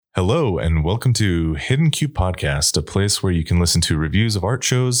Hello, and welcome to Hidden Cube Podcast, a place where you can listen to reviews of art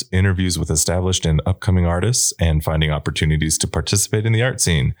shows, interviews with established and upcoming artists, and finding opportunities to participate in the art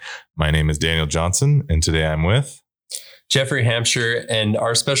scene. My name is Daniel Johnson, and today I'm with Jeffrey Hampshire, and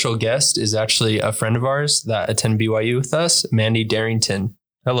our special guest is actually a friend of ours that attended BYU with us, Mandy Darrington.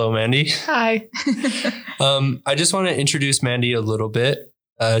 Hello, Mandy. Hi. I just want to introduce Mandy a little bit.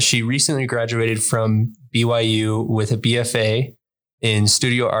 She recently graduated from BYU with a BFA in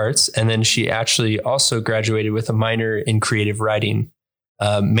studio arts, and then she actually also graduated with a minor in creative writing.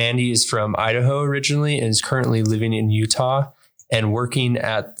 Mandy is from Idaho originally and is currently living in Utah and working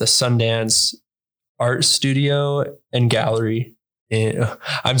at the Sundance Art Studio and Gallery.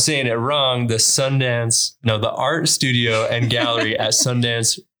 I'm saying it wrong. The Art Studio and Gallery at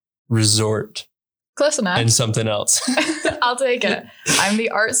Sundance Resort. Close enough. And something else. I'll take it. I'm the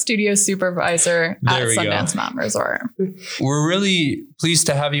art studio supervisor at Sundance Mountain Resort. We're really pleased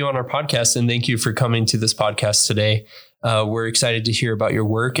to have you on our podcast, and thank you for coming to this podcast today. We're excited to hear about your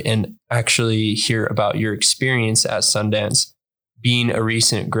work and actually hear about your experience at Sundance, being a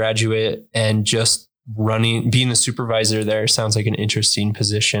recent graduate and just being the supervisor there sounds like an interesting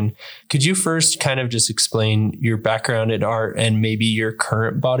position. Could you first kind of just explain your background in art and maybe your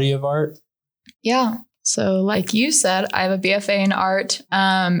current body of art? Yeah. So like you said, I have a BFA in art.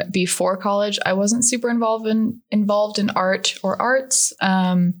 Before college, I wasn't super involved in art or arts.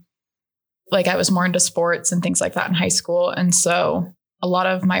 Like I was more into sports and things like that in high school. And so a lot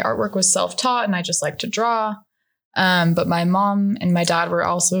of my artwork was self-taught and I just like to draw. But my mom and my dad were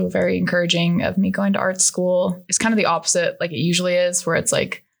also very encouraging of me going to art school. It's kind of the opposite, like it usually is, where it's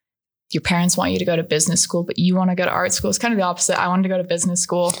like your parents want you to go to business school, but you want to go to art school. It's kind of the opposite. I wanted to go to business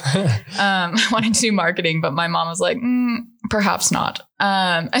school. I wanted to do marketing, but my mom was like, perhaps not.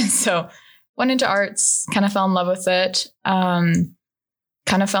 And so went into arts, kind of fell in love with it. Kind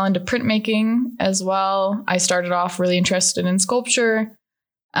of fell into printmaking as well. I started off really interested in sculpture,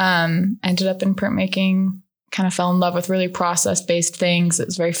 ended up in printmaking, kind of fell in love with really process-based things. It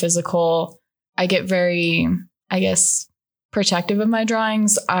was very physical. I get very, protective of my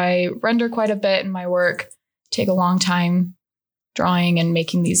drawings. I render quite a bit in my work, take a long time drawing and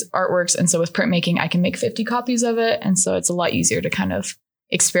making these artworks. And so with printmaking, I can make 50 copies of it. And so it's a lot easier to kind of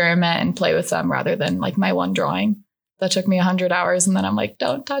experiment and play with them rather than like my one drawing that took me 100 hours. And then I'm like,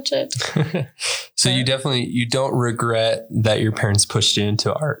 don't touch it. So you don't regret that your parents pushed you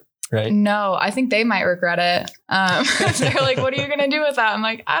into art, right? No, I think they might regret it. They're like, what are you going to do with that? I'm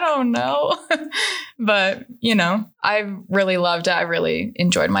like, I don't know. But, I really loved it. I really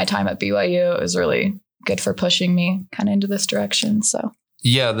enjoyed my time at BYU. It was really good for pushing me kind of into this direction. So,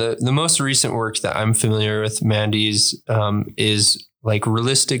 yeah, the most recent work that I'm familiar with Mandy's is like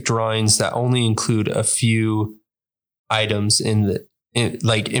realistic drawings that only include a few items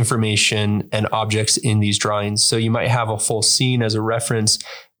like information and objects in these drawings. So you might have a full scene as a reference,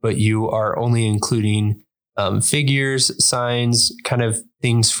 but you are only including figures, signs, kind of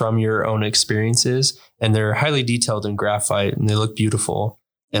things from your own experiences. And they're highly detailed in graphite and they look beautiful.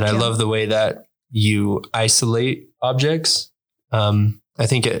 And I love the way that you isolate objects. I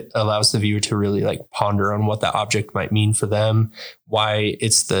think it allows the viewer to really like ponder on what that object might mean for them, why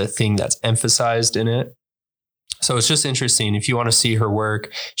it's the thing that's emphasized in it. So it's just interesting. If you want to see her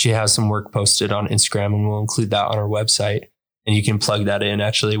work, she has some work posted on Instagram and we'll include that on our website. And you can plug that in,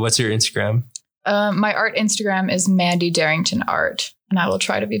 actually. What's your Instagram? My art Instagram is Mandy Darrington Art. And I will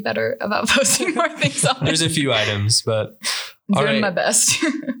try to be better about posting more things on it. There's a few items, but... I'm doing my best.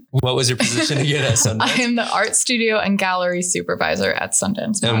 What was your position again at Sundance? I am the art studio and gallery supervisor at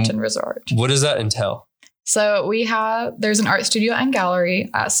Sundance Mountain Resort. What does that entail? So there's an art studio and gallery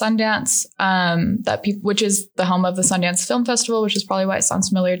at Sundance, which is the home of the Sundance Film Festival, which is probably why it sounds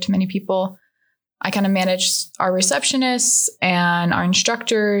familiar to many people. I kind of manage our receptionists and our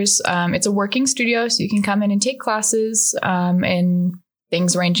instructors. It's a working studio, so you can come in and take classes in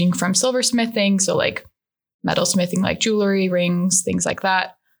things ranging from silversmithing, so like metalsmithing, like jewelry, rings, things like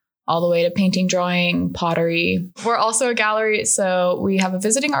that, all the way to painting, drawing, pottery. We're also a gallery, so we have a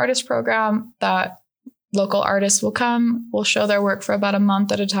visiting artist program that local artists will come. We'll show their work for about a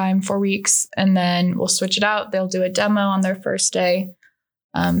month at a time, 4 weeks, and then we'll switch it out. They'll do a demo on their first day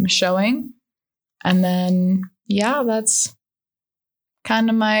showing. And then, that's kind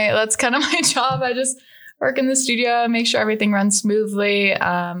of my job. I just work in the studio, make sure everything runs smoothly.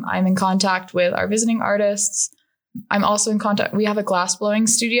 I'm in contact with our visiting artists. I'm also in contact. We have a glass blowing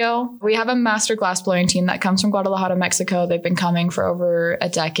studio. We have a master glass blowing team that comes from Guadalajara, Mexico. They've been coming for over a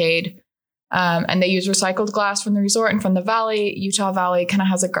decade. And they use recycled glass from the resort and from the valley. Utah Valley kind of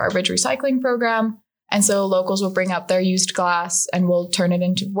has a garbage recycling program. And so locals will bring up their used glass and we'll turn it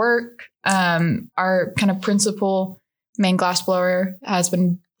into work. Our kind of principal main glass blower has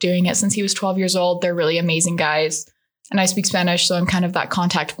been doing it since he was 12 years old. They're really amazing guys. And I speak Spanish, so I'm kind of that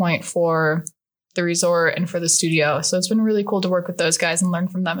contact point for the resort and for the studio. So it's been really cool to work with those guys and learn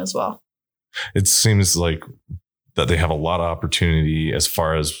from them as well. It seems like that they have a lot of opportunity as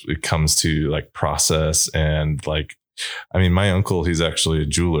far as it comes to like process and like, I mean, my uncle, he's actually a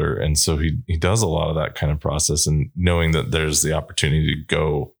jeweler. And so he does a lot of that kind of process, and knowing that there's the opportunity to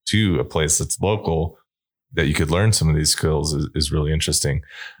go to a place that's local that you could learn some of these skills is really interesting.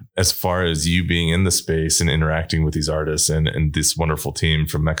 As far as you being in the space and interacting with these artists and this wonderful team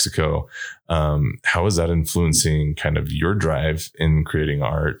from Mexico, how is that influencing kind of your drive in creating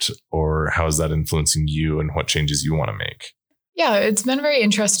art, or how is that influencing you and what changes you want to make? Yeah, it's been very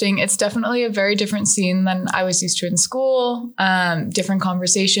interesting. It's definitely a very different scene than I was used to in school. Different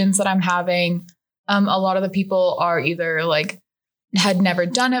conversations that I'm having. A lot of the people are either like had never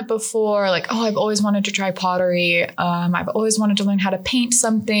done it before, like, oh, I've always wanted to try pottery. I've always wanted to learn how to paint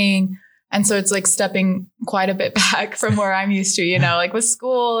something. And so it's like stepping quite a bit back from where I'm used to, like with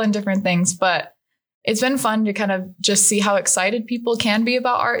school and different things. But it's been fun to kind of just see how excited people can be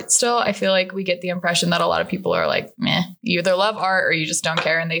about art still. I feel like we get the impression that a lot of people are like, meh, you either love art or you just don't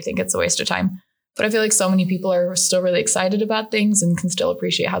care and they think it's a waste of time. But I feel like so many people are still really excited about things and can still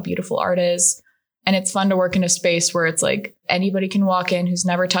appreciate how beautiful art is. And it's fun to work in a space where it's like anybody can walk in who's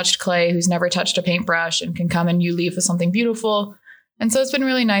never touched clay, who's never touched a paintbrush, and can come and you leave with something beautiful. And so it's been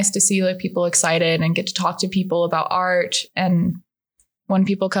really nice to see like people excited and get to talk to people about art. And when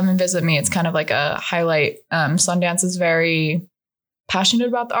people come and visit me, it's kind of like a highlight. Sundance is very passionate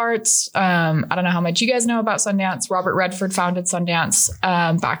about the arts. I don't know how much you guys know about Sundance. Robert Redford founded Sundance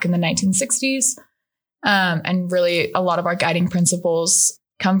back in the 1960s. And really a lot of our guiding principles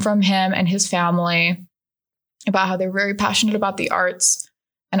come from him and his family, about how they're very passionate about the arts,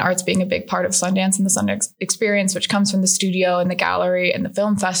 and arts being a big part of Sundance and the Sundance experience, which comes from the studio and the gallery and the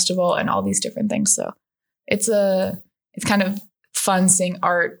film festival and all these different things. So it's kind of fun seeing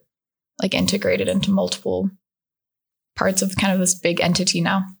art like integrated into multiple parts of kind of this big entity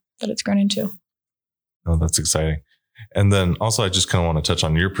now that it's grown into. Oh, that's exciting. And then also, I just kind of want to touch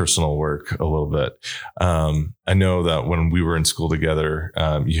on your personal work a little bit. I know that when we were in school together,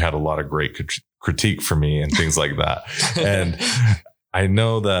 you had a lot of great critique for me and things like that. And I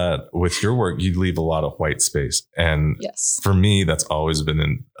know that with your work, you leave a lot of white space. And yes, for me, that's always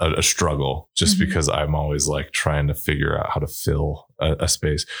been a struggle, just because I'm always like trying to figure out how to fill a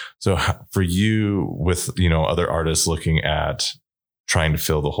space. So for you, with, other artists looking at trying to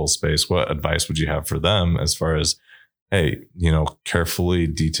fill the whole space, what advice would you have for them as far as, hey, carefully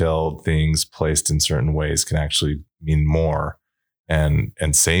detailed things placed in certain ways can actually mean more and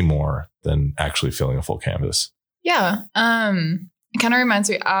say more than actually filling a full canvas? Yeah. It kind of reminds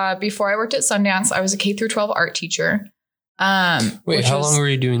me, before I worked at Sundance, I was a K through 12 art teacher. Wait, how long were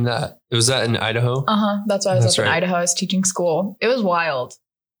you doing that? Was that in Idaho? That's why I was up in Idaho. I was teaching school. It was wild.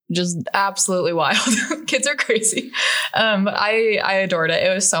 Just absolutely wild. Kids are crazy. But I adored it.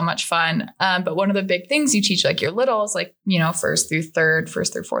 It was so much fun. But one of the big things you teach like your littles, like, first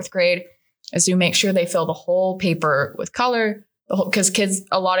through fourth grade, is you make sure they fill the whole paper with color, because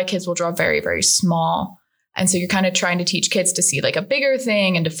a lot of kids will draw very, very small. And so you're kind of trying to teach kids to see like a bigger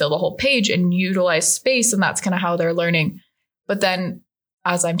thing and to fill the whole page and utilize space. And that's kind of how they're learning. But then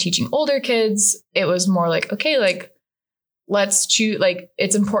as I'm teaching older kids, it was more like, okay, like, let's choose, like,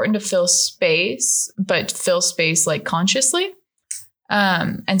 it's important to fill space, but fill space like consciously.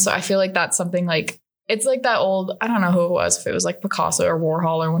 And so I feel like that's something like, it's like that old, I don't know who it was, if it was like Picasso or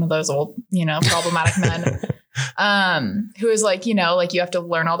Warhol or one of those old, problematic men, who is like, like you have to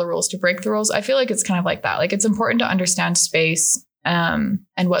learn all the rules to break the rules. I feel like it's kind of like that. Like, it's important to understand space, and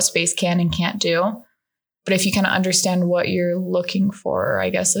what space can and can't do. But if you kind of understand what you're looking for, I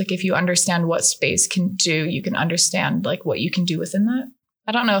guess, like if you understand what space can do, you can understand like what you can do within that.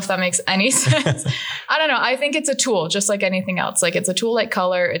 I don't know if that makes any sense. I don't know. I think it's a tool, just like anything else. Like, it's a tool like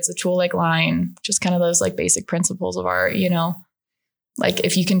color. It's a tool like line, just kind of those like basic principles of art, like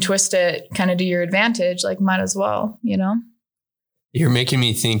if you can twist it kind of to your advantage, like might as well, You're making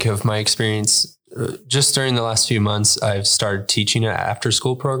me think of my experience. Just during the last few months, I've started teaching an after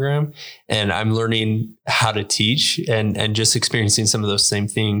school program, and I'm learning how to teach and just experiencing some of those same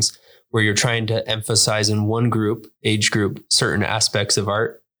things where you're trying to emphasize in one age group, certain aspects of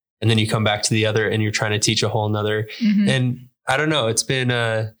art. And then you come back to the other and you're trying to teach a whole nother. Mm-hmm. And I don't know, it's been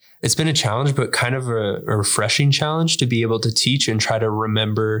a challenge, but kind of a refreshing challenge to be able to teach and try to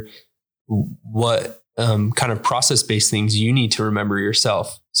remember what kind of process-based things you need to remember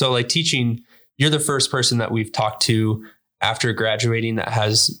yourself. So like teaching, you're the first person that we've talked to after graduating that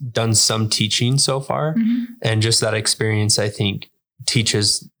has done some teaching so far. Mm-hmm. And just that experience, I think,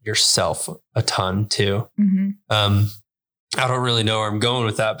 teaches yourself a ton too. Mm-hmm. I don't really know where I'm going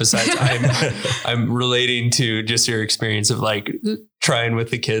with that. Besides, I'm relating to just your experience of like trying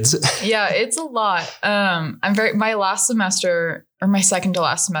with the kids. Yeah, it's a lot. My last semester, or my second to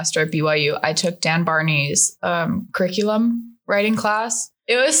last semester at BYU, I took Dan Barney's curriculum writing class.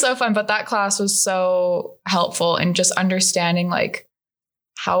 It was so fun, but that class was so helpful in just understanding like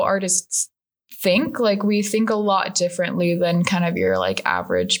how artists think. Like we think a lot differently than kind of your like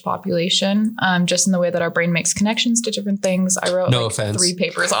average population, just in the way that our brain makes connections to different things. I wrote 3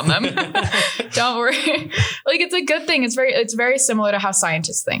 papers on them. Don't worry. Like it's a good thing. It's very similar to how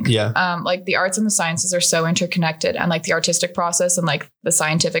scientists think. Yeah. Like the arts and the sciences are so interconnected, and like the artistic process and like the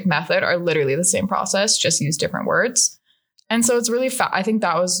scientific method are literally the same process, just use different words. And so it's really, I think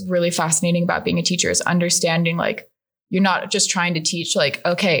that was really fascinating about being a teacher, is understanding like, you're not just trying to teach like,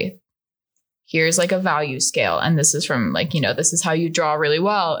 okay, here's like a value scale. And this is from like, this is how you draw really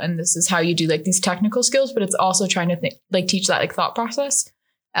well. And this is how you do like these technical skills, but it's also trying to teach that like thought process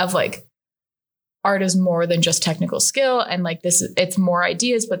of like art is more than just technical skill. And like, it's more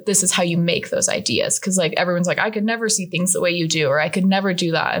ideas, but this is how you make those ideas. Cause like everyone's like, I could never see things the way you do, or I could never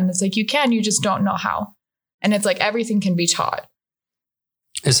do that. And it's like, you just don't know how. And it's like, everything can be taught.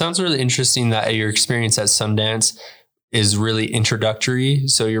 It sounds really interesting that your experience at Sundance is really introductory.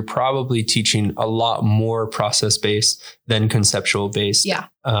 So you're probably teaching a lot more process-based than conceptual-based. Yeah.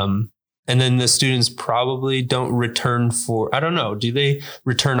 And then the students probably don't return for, I don't know, do they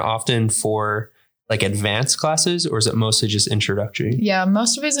return often for like advanced classes, or is it mostly just introductory? Yeah,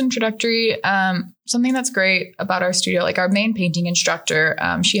 most of it is introductory. Something that's great about our studio, like our main painting instructor,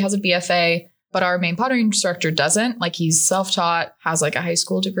 she has a BFA, but our main pottery instructor doesn't. Like he's self-taught, has like a high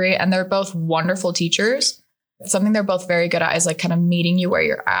school degree, and they're both wonderful teachers. Something they're both very good at is like kind of meeting you where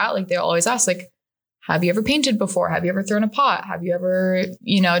you're at. Like they always ask, like, have you ever painted before? Have you ever thrown a pot? Have you ever,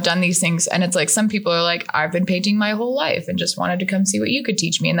 done these things? And it's like, some people are like, I've been painting my whole life and just wanted to come see what you could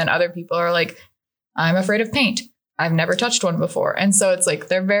teach me. And then other people are like, I'm afraid of paint. I've never touched one before. And so it's like,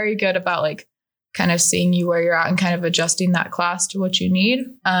 they're very good about like kind of seeing you where you're at and kind of adjusting that class to what you need.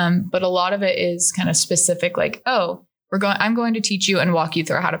 But a lot of it is kind of specific, like, oh, I'm going to teach you and walk you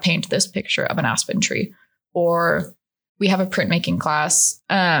through how to paint this picture of an aspen tree. Or we have a printmaking class,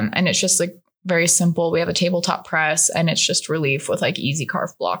 and it's just like very simple. We have a tabletop press, and it's just relief with like easy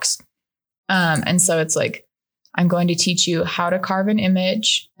carved blocks. And so it's like, I'm going to teach you how to carve an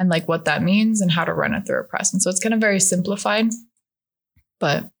image and like what that means and how to run it through a press. And so it's kind of very simplified,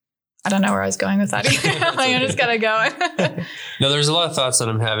 but I don't know where I was going with that either. I'm just gonna go. No, there's a lot of thoughts that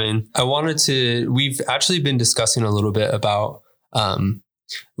I'm having. We've actually been discussing a little bit about,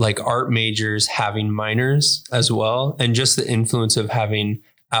 like art majors having minors as well, and just the influence of having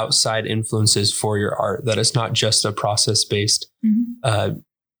outside influences for your art, that it's not just a process-based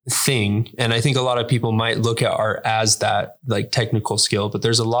thing. And I think a lot of people might look at art as that like technical skill, but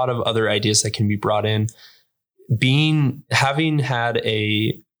there's a lot of other ideas that can be brought in. Having had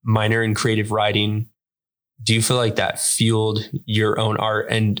a minor in creative writing, do you feel like that fueled your own art,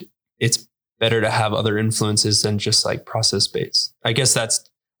 and it's better to have other influences than just like process based? I guess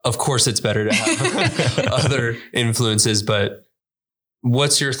of course it's better to have other influences, but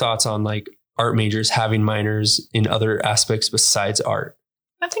what's your thoughts on like art majors having minors in other aspects besides art?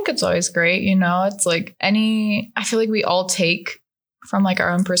 I think it's always great. It's like I feel like we all take from like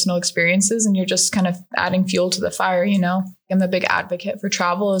our own personal experiences, and you're just kind of adding fuel to the fire. I'm a big advocate for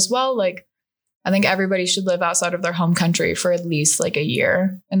travel as well. Like I think everybody should live outside of their home country for at least like a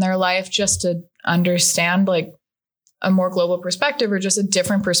year in their life, just to understand like a more global perspective, or just a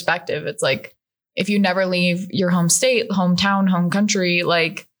different perspective. It's like, if you never leave your home state, hometown, home country,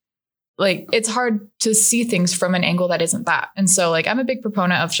 like it's hard to see things from an angle that isn't that. And so like, I'm a big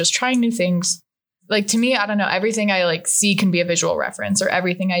proponent of just trying new things. Like to me, I don't know, everything I like see can be a visual reference, or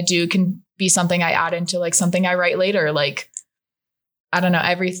everything I do can be something I add into like something I write later. Like, I don't know,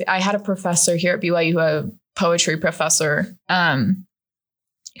 everything. I had a professor here at BYU, a poetry professor,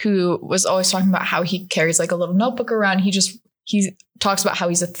 who was always talking about how he carries like a little notebook around. He talks about how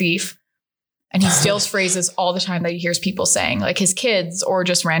he's a thief, and he steals phrases all the time that he hears people saying, like his kids or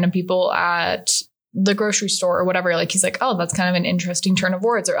just random people at the grocery store or whatever. Like he's like, oh, that's kind of an interesting turn of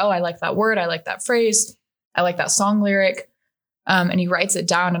words, or, oh, I like that word. I like that phrase. I like that song lyric. And he writes it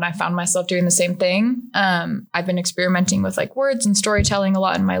down, and I found myself doing the same thing. I've been experimenting with like words and storytelling a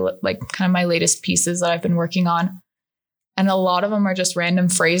lot in my like kind of my latest pieces that I've been working on. And a lot of them are just random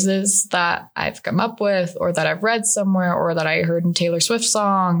phrases that I've come up with, or that I've read somewhere, or that I heard in Taylor Swift's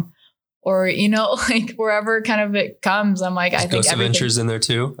song, or, you know, like wherever kind of it comes. I'm like, I think Ghost Adventures in there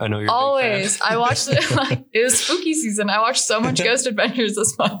too. I know you're always. I watched it. Like, it was spooky season. I watched so much Ghost Adventures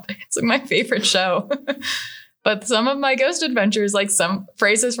this month. It's like my favorite show. But some of my Ghost Adventures, like some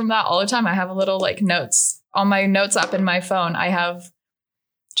phrases from that all the time. I have a little like notes on my notes app in my phone. I have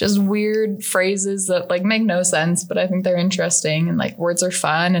just weird phrases that like make no sense, but I think they're interesting, and like words are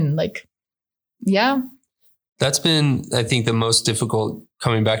fun, and like, yeah. That's been, I think, the most difficult,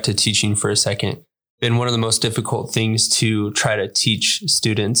 coming back to teaching for a second, been one of the most difficult things to try to teach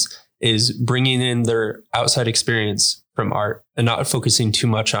students is bringing in their outside experience from art and not focusing too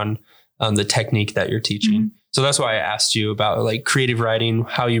much on the technique that you're teaching. Mm-hmm. So that's why I asked you about like creative writing,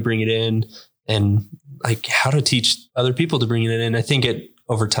 how you bring it in, and like how to teach other people to bring it in. I think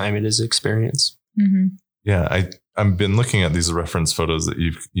over time it is experience. Mm-hmm. Yeah, I've been looking at these reference photos that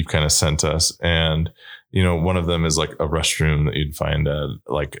you've kind of sent us, and you know, one of them is like a restroom that you'd find at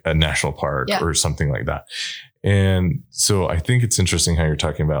like a national park or something like that. And so I think it's interesting how you're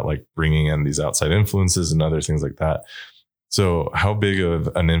talking about like bringing in these outside influences and other things like that. So how big of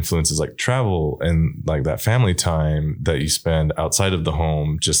an influence is like travel and like that family time that you spend outside of the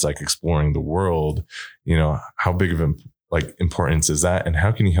home, just like exploring the world? You know, how big of like importance is that? And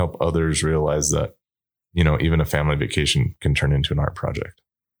how can you help others realize that, you know, even a family vacation can turn into an art project?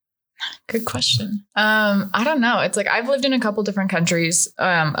 Good question. I don't know. It's like, I've lived in a couple different countries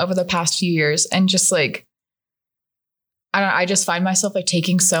over the past few years, and just like, I just find myself like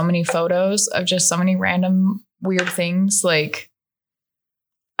taking so many photos of just so many random weird things. Like,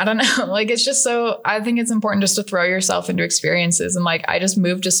 I don't know, like, it's just so, I think it's important just to throw yourself into experiences. And like, I just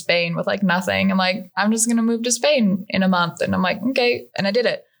moved to Spain with like nothing. I'm like, I'm just going to move to Spain in a month. And I'm like, okay. And I did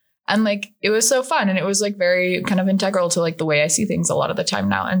it. And like, it was so fun. And it was like very kind of integral to like the way I see things a lot of the time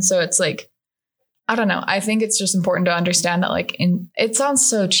now. And so it's like, I don't know. I think it's just important to understand that like, it sounds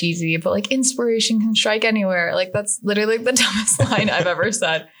so cheesy, but like inspiration can strike anywhere. Like that's literally the dumbest line I've ever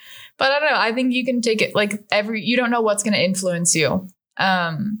said. But I don't know. I think you can take it like you don't know what's going to influence you.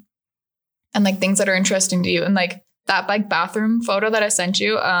 And like things that are interesting to you. And like that like bathroom photo that I sent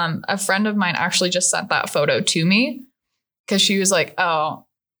you, a friend of mine actually just sent that photo to me because she was like, oh,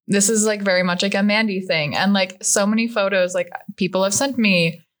 this is like very much like a Mandy thing. And like so many photos like people have sent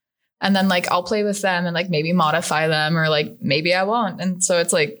me, and then like I'll play with them and like maybe modify them, or like maybe I won't. And so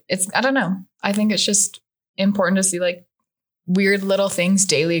it's like, I don't know. I think it's just important to see like weird little things,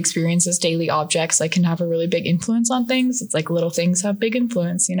 daily experiences, daily objects that can have a really big influence on things. It's like little things have big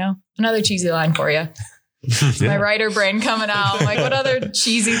influence, you know? Another cheesy line for you. Yeah. My writer brain coming out. I'm like, what other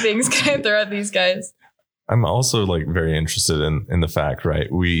cheesy things can I throw at these guys? I'm also like very interested in the fact, right?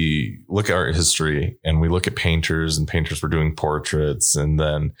 We look at art history and we look at painters, and painters were doing portraits, and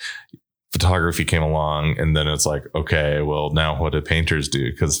then photography came along, and then it's like, okay, well, now what do painters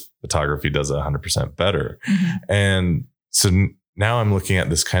do? Because photography does it 100% better. Mm-hmm. And so now I'm looking at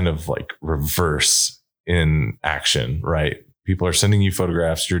this kind of like reverse in action, right? People are sending you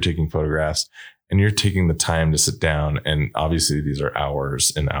photographs, you're taking photographs, and you're taking the time to sit down. And obviously these are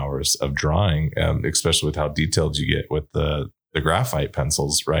hours and hours of drawing, especially with how detailed you get with the graphite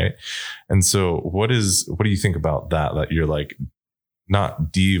pencils, right? And so what do you think about that you're like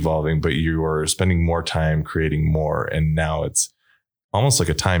not de-evolving, but you are spending more time creating more, and now it's almost like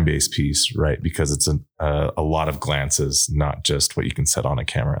a time-based piece, right? Because it's a lot of glances, not just what you can set on a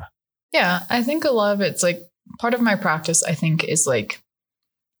camera. Yeah, I think a lot of it's like part of my practice, I think, is like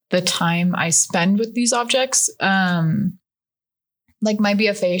the time I spend with these objects. Like my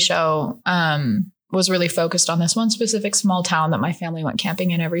BFA show was really focused on this one specific small town that my family went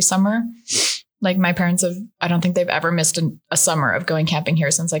camping in every summer. Like my parents I don't think they've ever missed a summer of going camping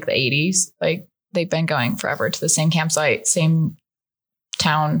here since like the 80s. Like they've been going forever to the same campsite, same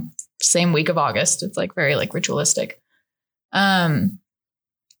town, same week of August. It's like very like ritualistic. But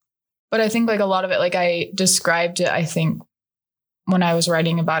I think like a lot of it, like I described it, I think when I was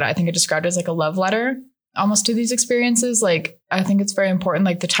writing about it, I think I described it as like a love letter almost to these experiences. Like, I think it's very important.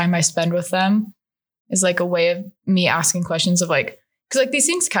 Like the time I spend with them is like a way of me asking questions of like, because like these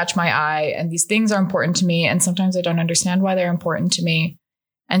things catch my eye and these things are important to me. And sometimes I don't understand why they're important to me.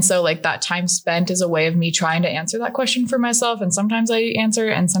 And so like that time spent is a way of me trying to answer that question for myself. And sometimes I answer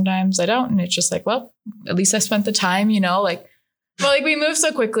and sometimes I don't. And it's just like, well, at least I spent the time, you know, like, but like we move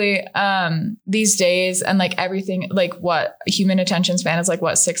so quickly these days, and like everything, like what human attention span is like,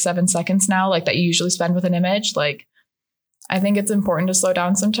 what, 6-7 seconds now, like that you usually spend with an image. Like, I think it's important to slow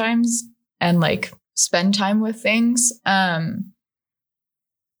down sometimes and like spend time with things. I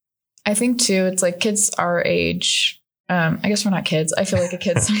think too, it's like kids our age. I guess we're not kids. I feel like a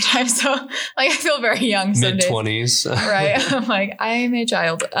kid sometimes. So like, I feel very young. Mid-20s. Right. I'm like, I am a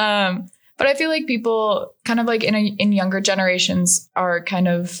child. But I feel like people kind of like in younger generations are kind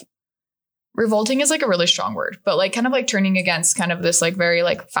of revolting is like a really strong word, but like kind of like turning against kind of this like very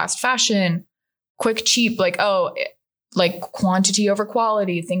like fast fashion, quick, cheap, like, like quantity over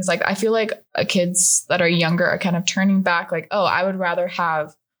quality, things like I feel like kids that are younger are kind of turning back like, oh, I would rather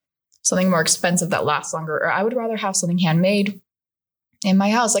have something more expensive that lasts longer, or I would rather have something handmade in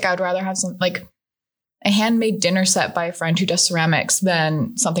my house. Like I would rather have some like a handmade dinner set by a friend who does ceramics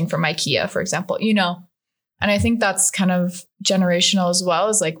than something from IKEA, for example, you know? And I think that's kind of generational as well,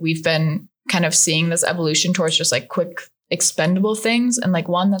 as like we've been kind of seeing this evolution towards just like quick expendable things. And like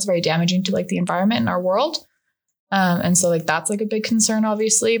one that's very damaging to like the environment in our world. And so like, that's like a big concern,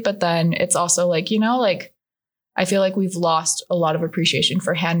 obviously, but then it's also like, you know, like, I feel like we've lost a lot of appreciation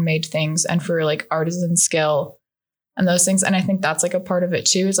for handmade things and for like artisan skill and those things. And I think that's like a part of it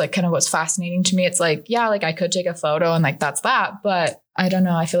too, is like kind of what's fascinating to me. It's like, yeah, like I could take a photo and like, that's that, but I don't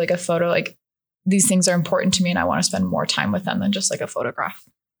know. I feel like a photo, like these things are important to me and I want to spend more time with them than just like a photograph.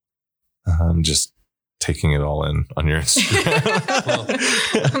 I'm just taking it all in on your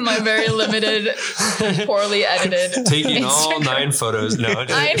Instagram. My very limited, poorly edited taking Instagram. all 9 photos. No,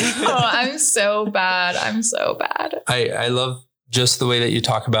 I know. I'm so bad. I love just the way that you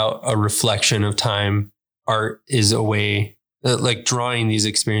talk about a reflection of time. Art is a way, like drawing these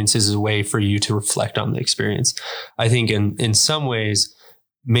experiences is a way for you to reflect on the experience. I think in some ways,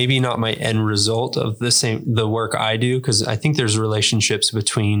 maybe not my end result of the work I do, because I think there's relationships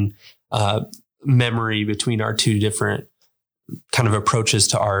between memory between our two different kind of approaches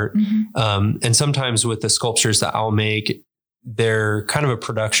to art. Mm-hmm. And sometimes with the sculptures that I'll make, they're kind of a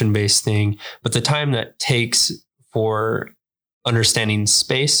production based thing, but the time that takes for understanding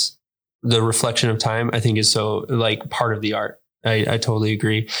space, the reflection of time, I think is so like part of the art. I totally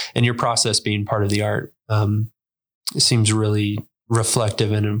agree. And your process being part of the art seems really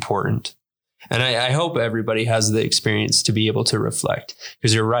reflective and important. And I hope everybody has the experience to be able to reflect,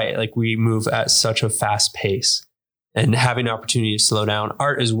 because you're right. Like we move at such a fast pace, and having an opportunity to slow down.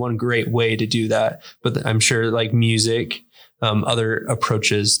 Art is one great way to do that. But I'm sure like music, other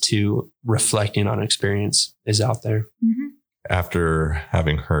approaches to reflecting on experience is out there. Mm-hmm. After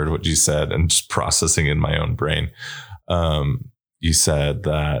having heard what you said and just processing in my own brain, you said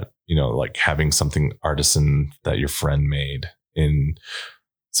that, you know, like having something artisan that your friend made in.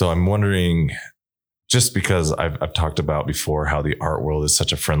 So I'm wondering, just because I've talked about before how the art world is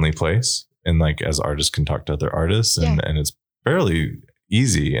such a friendly place, and like as artists can talk to other artists, and it's fairly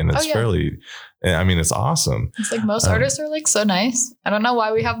easy, and it's fairly, I mean, it's awesome. It's like most artists are like so nice. I don't know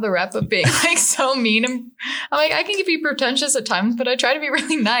why we have the rep of being like so mean. I'm like, I can be pretentious at times, but I try to be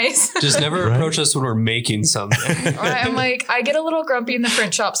really nice. Just never approach us when we're making something. Right, I'm like, I get a little grumpy in the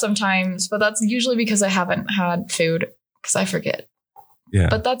print shop sometimes, but that's usually because I haven't had food, because I forget. Yeah.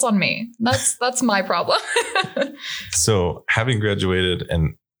 But that's on me. That's my problem. So having graduated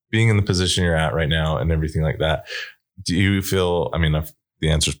and being in the position you're at right now and everything like that, do you feel, I mean, the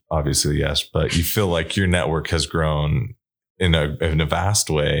answer is obviously yes, but you feel like your network has grown in a vast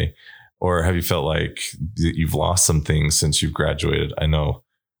way, or have you felt like you've lost some things since you've graduated? I know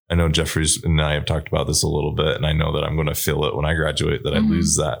Jeffries and I have talked about this a little bit, and I know that I'm going to feel it when I graduate, that I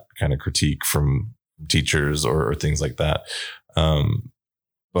lose that kind of critique from teachers or things like that.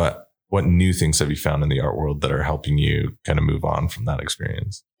 But what new things have you found in the art world that are helping you kind of move on from that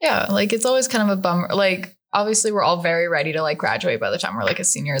experience? Yeah, like it's always kind of a bummer. Like obviously we're all very ready to like graduate by the time we're like a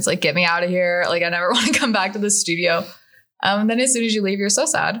senior. It's like, get me out of here. Like I never want to come back to the studio. And then as soon as you leave, you're so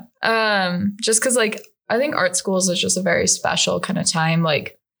sad. Just because like I think art schools is just a very special kind of time.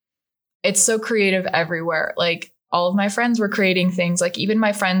 Like it's so creative everywhere. Like all of my friends were creating things. Like even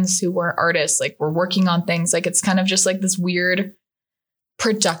my friends who weren't artists, like were working on things. Like it's kind of just like this weird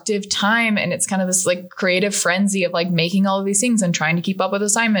productive time, and it's kind of this like creative frenzy of like making all of these things and trying to keep up with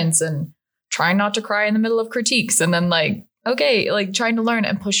assignments and trying not to cry in the middle of critiques, and then like like trying to learn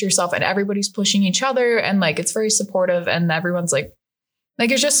and push yourself, and everybody's pushing each other, and like it's very supportive, and everyone's like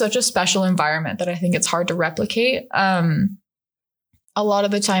it's just such a special environment that I think it's hard to replicate. A lot of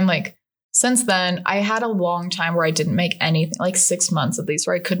the time, like since then, I had a long time where I didn't make anything, like 6 months at least,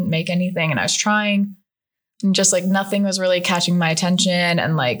 where I couldn't make anything, and I was trying. And just like nothing was really catching my attention.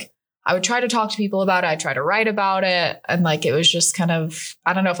 And like, I would try to talk to people about it. I'd try to write about it. And like, it was just kind of,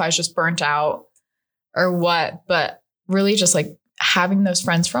 I don't know if I was just burnt out or what, but really just like having those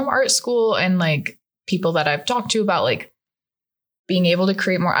friends from art school and like people that I've talked to about like being able to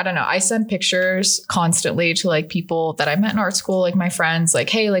create more. I don't know. I send pictures constantly to like people that I met in art school, like my friends, like,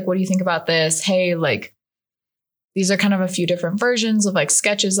 hey, like, what do you think about this? Hey, like, these are kind of a few different versions of like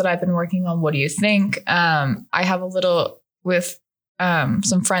sketches that I've been working on. What do you think? I have a little with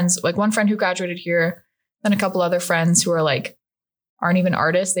some friends, like one friend who graduated here, then a couple other friends who are like, aren't even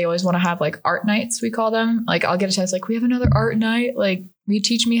artists. They always want to have like art nights, we call them. Like I'll get a text like, we have another art night. Like, will you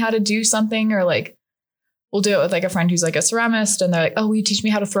teach me how to do something? Or like, we'll do it with like a friend who's like a ceramist and they're like, oh, will you teach me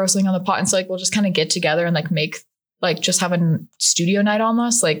how to throw something on the pot? And so like, we'll just kind of get together and like make like just have a studio night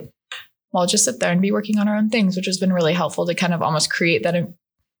almost. Like we'll just sit there and be working on our own things, which has been really helpful to kind of almost create that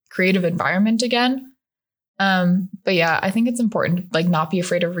creative environment again. But yeah, I think it's important to like not be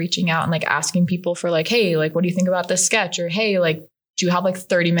afraid of reaching out and like asking people for like, hey, like, what do you think about this sketch? Or, hey, like, do you have like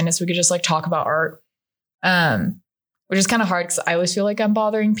 30 minutes? We could just like talk about art. Which is kind of hard because I always feel like I'm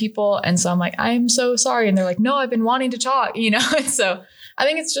bothering people. And so I'm like, I'm so sorry. And they're like, no, I've been wanting to talk, you know? And so I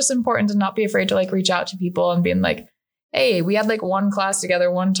think it's just important to not be afraid to like reach out to people and being like, hey, we had like one class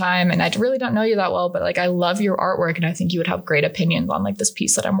together one time and I really don't know you that well, but like, I love your artwork and I think you would have great opinions on like this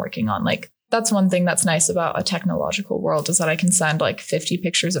piece that I'm working on. Like, that's one thing that's nice about a technological world is that I can send like 50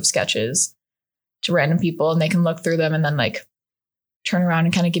 pictures of sketches to random people and they can look through them and then like turn around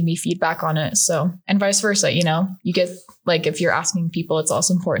and kind of give me feedback on it. So, and vice versa, you know, you get like, if you're asking people, it's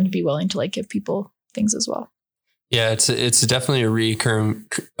also important to be willing to like give people things as well. Yeah, it's definitely a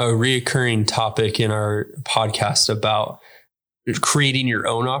reoccurring topic in our podcast about creating your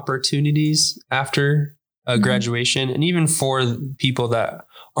own opportunities after graduation. And even for people that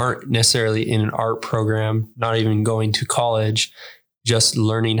aren't necessarily in an art program, not even going to college, just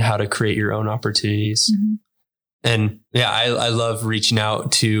learning how to create your own opportunities. Mm-hmm. And yeah, I love reaching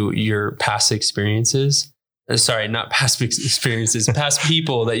out to your past experiences. Sorry, not past experiences, past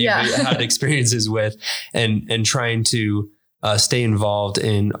people that you've had experiences with and trying to stay involved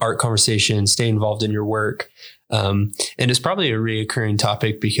in art conversations, stay involved in your work. And it's probably a reoccurring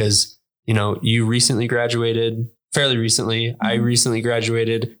topic because, you know, you recently graduated fairly recently. Mm-hmm. I recently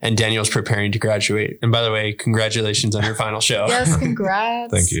graduated and Daniel's preparing to graduate. And by the way, congratulations on your final show. Yes,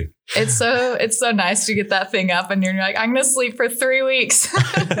 congrats. Thank you. It's so nice to get that thing up and you're like, I'm going to sleep for 3 weeks.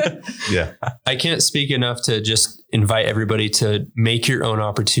 Yeah. I can't speak enough to just invite everybody to make your own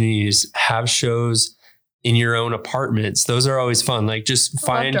opportunities, have shows in your own apartments. Those are always fun. Like just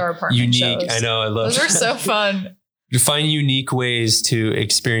find unique. Shows. I know. I love those are so fun. You find unique ways to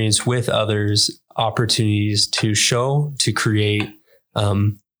experience with others, opportunities to show, to create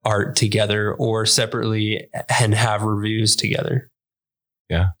art together or separately and have reviews together.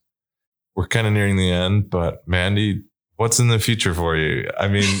 Yeah. We're kind of nearing the end, but Mandy, what's in the future for you? I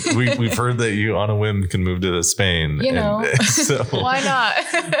mean, we've heard that you on a whim can move to Spain. You know, so why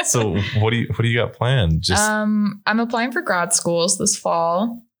not? So what do you got planned? Just I'm applying for grad schools this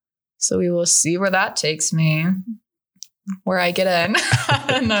fall. So we will see where that takes me, where I get in. I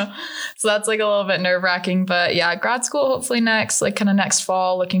don't know. So that's like a little bit nerve wracking, but yeah, grad school, hopefully next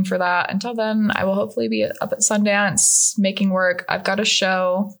fall, looking for that. Until then, I will hopefully be up at Sundance making work. I've got a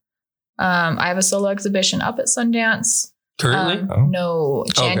show. I have a solo exhibition up at Sundance. Currently? No,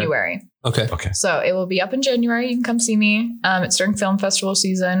 January. Okay. So it will be up in January. You can come see me. It's during film festival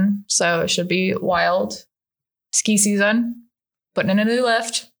season. So it should be wild. Ski season. Putting in a new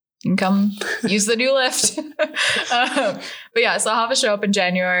lift. You can come use the new lift. But yeah, so I'll have a show up in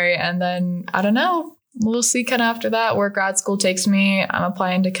January and then I don't know. We'll see kind of after that where grad school takes me. I'm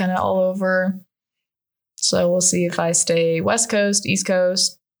applying to kind of all over. So we'll see if I stay West Coast, East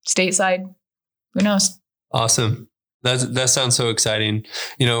Coast, stateside. Who knows? Awesome. That sounds so exciting.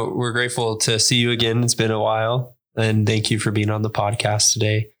 You know, we're grateful to see you again. It's been a while and thank you for being on the podcast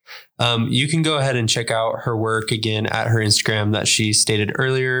today. You can go ahead and check out her work again at her Instagram that she stated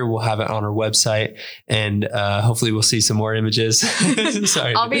earlier. We'll have it on our website and hopefully we'll see some more images.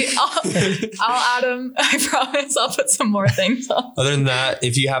 Sorry. I'll add them. I promise I'll put some more things on. Other than that,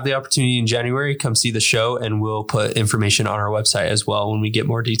 if you have the opportunity in January, come see the show and we'll put information on our website as well when we get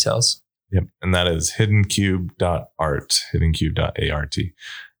more details. Yep. And that is hiddencube.art, hiddencube.art.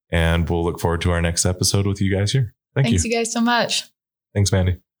 And we'll look forward to our next episode with you guys here. Thanks you guys so much. Thanks,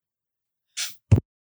 Mandy.